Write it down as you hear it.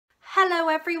Hello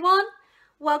everyone,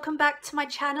 welcome back to my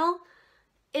channel.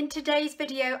 In today's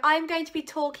video I'm going to be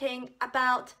talking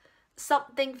about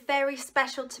something very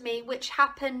special to me which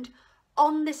happened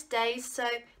on this day, so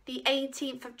the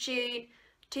 18th of June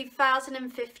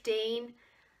 2015.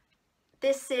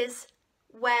 This is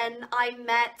when I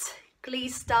met Glee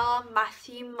star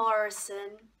Matthew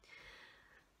Morrison.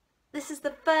 This is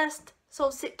the first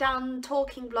sort of sit down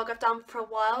talking blog I've done for a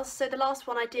while. So the last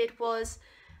one I did was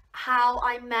how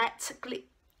I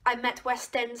met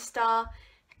West End star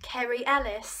Kerry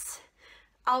Ellis.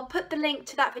 I'll put the link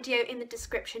to that video in the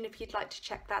description if you'd like to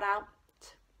check that out.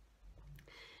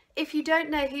 If you don't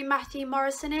know who Matthew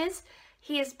Morrison is,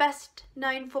 he is best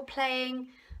known for playing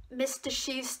Mr.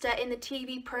 Schuster in the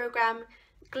TV programme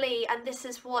Glee, and this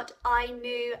is what I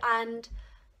knew and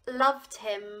loved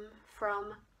him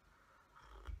from.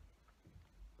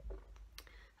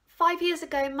 5 years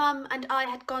ago, Mum and I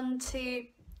had gone to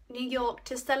New York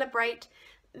to celebrate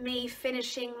me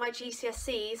finishing my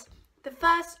GCSEs. The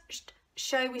first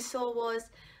show we saw was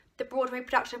the Broadway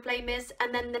production of Les Mis,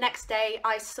 and then the next day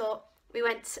we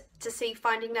went to see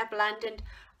Finding Neverland, and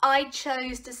I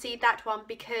chose to see that one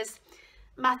because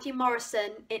Matthew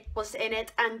Morrison was in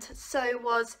it, and so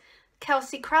was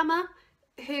Kelsey Grammer,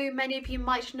 who many of you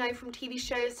might know from TV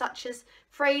shows such as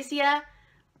Frasier,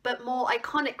 but more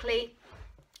iconically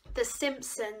The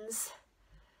Simpsons.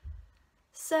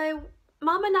 So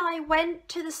Mum and I went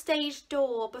to the stage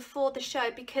door before the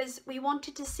show because we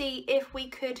wanted to see if we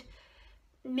could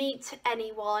meet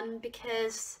anyone,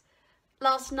 because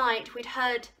last night we'd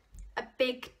heard a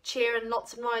big cheer and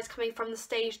lots of noise coming from the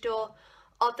stage door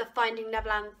of the Finding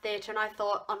Neverland Theatre, and I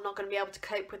thought I'm not going to be able to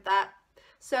cope with that.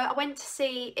 So I went to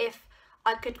see if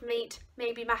I could meet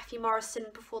maybe Matthew Morrison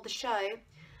before the show.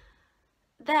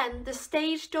 Then the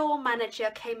stage door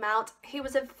manager came out, who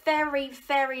was a very,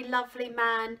 very lovely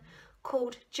man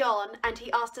called John, and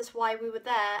he asked us why we were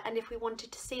there and if we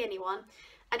wanted to see anyone.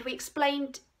 And we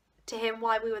explained to him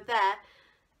why we were there,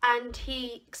 and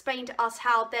he explained to us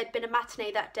how there'd been a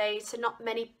matinee that day, so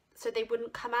they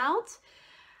wouldn't come out.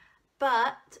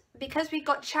 But because we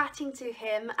got chatting to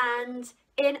him, and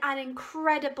in an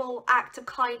incredible act of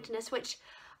kindness, which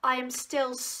I am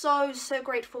still so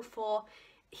grateful for,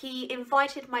 he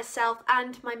invited myself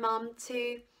and my mum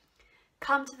to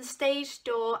come to the stage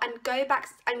door and go back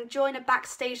and join a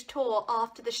backstage tour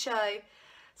after the show.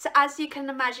 So as you can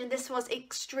imagine, this was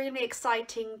extremely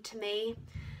exciting to me.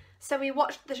 So we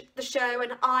watched the show,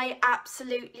 and I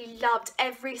absolutely loved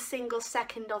every single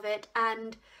second of it.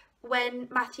 And when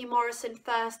Matthew Morrison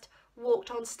first walked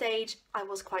on stage, I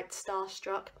was quite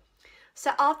starstruck.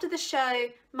 So after the show,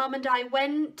 Mum and I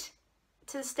went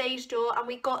to the stage door and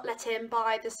we got let in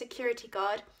by the security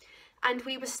guard, and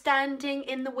we were standing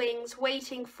in the wings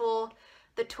waiting for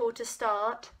the tour to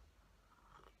start.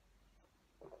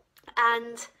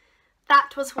 And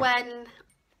that was when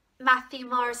Matthew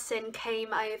Morrison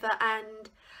came over and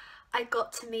I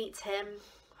got to meet him.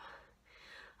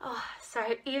 Oh,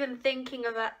 so even thinking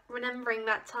of that, remembering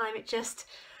that time,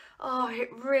 it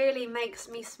really makes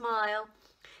me smile.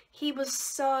 He was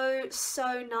so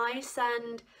nice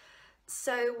and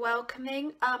so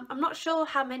welcoming. I'm not sure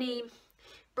how many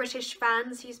British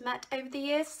fans he's met over the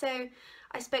years, so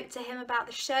I spoke to him about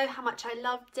the show, how much I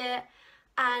loved it,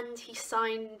 and he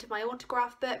signed my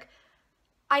autograph book.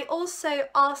 I also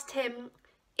asked him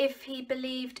if he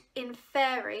believed in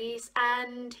fairies,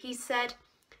 and he said,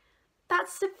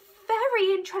 "That's a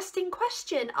very interesting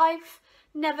question. I've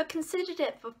never considered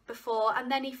it before." And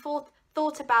then he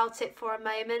thought about it for a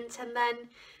moment, and then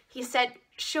he said,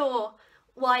 "Sure,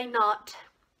 why not?"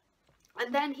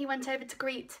 And then he went over to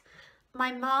greet my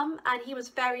mum, and he was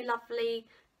very lovely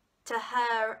to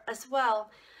her as well.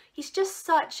 He's just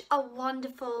such a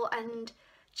wonderful and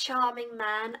charming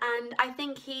man, and I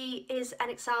think he is an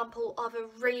example of a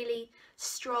really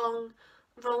strong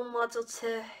role model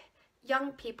to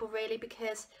young people, really,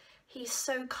 because he's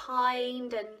so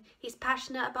kind and he's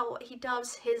passionate about what he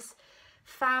does. His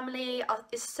family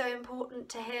is so important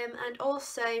to him, and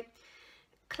also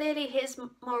clearly his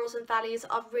morals and values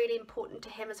are really important to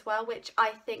him as well, which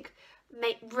I think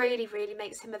really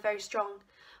makes him a very strong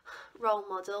role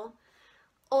model.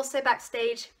 Also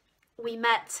backstage we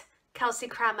met Kelsey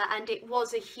Grammer, and it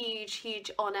was a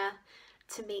huge honour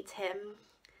to meet him.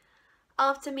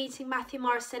 After meeting Matthew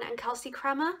Morrison and Kelsey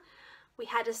Grammer, we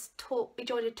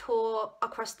joined a tour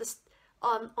across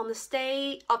on the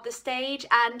stage,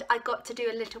 and I got to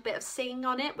do a little bit of singing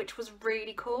on it, which was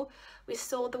really cool. We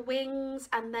saw the wings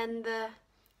and then the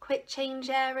quick change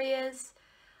areas.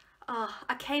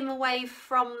 I came away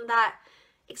from that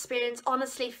experience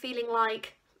honestly feeling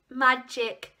like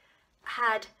magic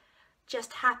had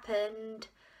just happened,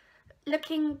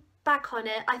 looking back on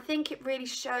it, I think it really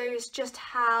shows just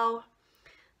how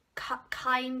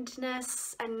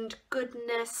kindness and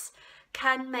goodness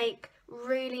can make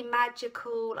really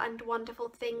magical and wonderful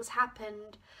things happen,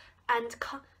 and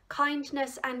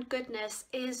kindness and goodness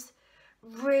is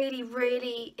really,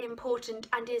 really important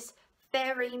and is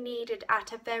very needed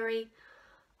at a very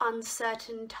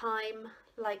uncertain time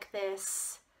like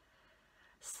this.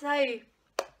 So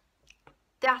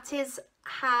that is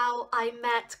how I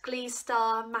met Glee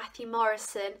star Matthew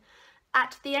Morrison.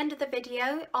 At the end of the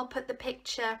video I'll put the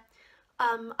picture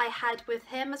I had with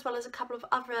him, as well as a couple of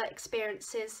other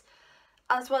experiences,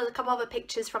 as well as a couple of other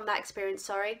pictures from that experience,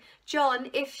 sorry.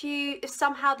 John, if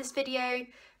somehow this video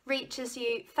reaches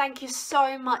you, thank you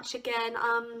so much again.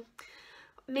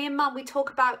 Me and Mum, we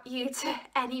talk about you to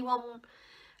anyone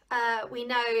we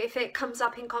know if it comes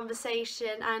up in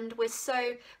conversation, and we're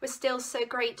still so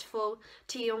grateful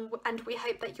to you, and we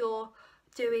hope that you're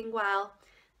doing well.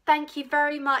 Thank you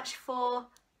very much for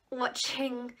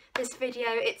watching this video.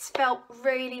 It's felt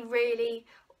really, really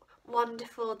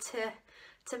wonderful to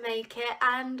make it,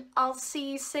 and I'll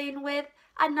see you soon with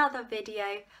another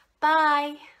video.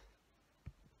 Bye.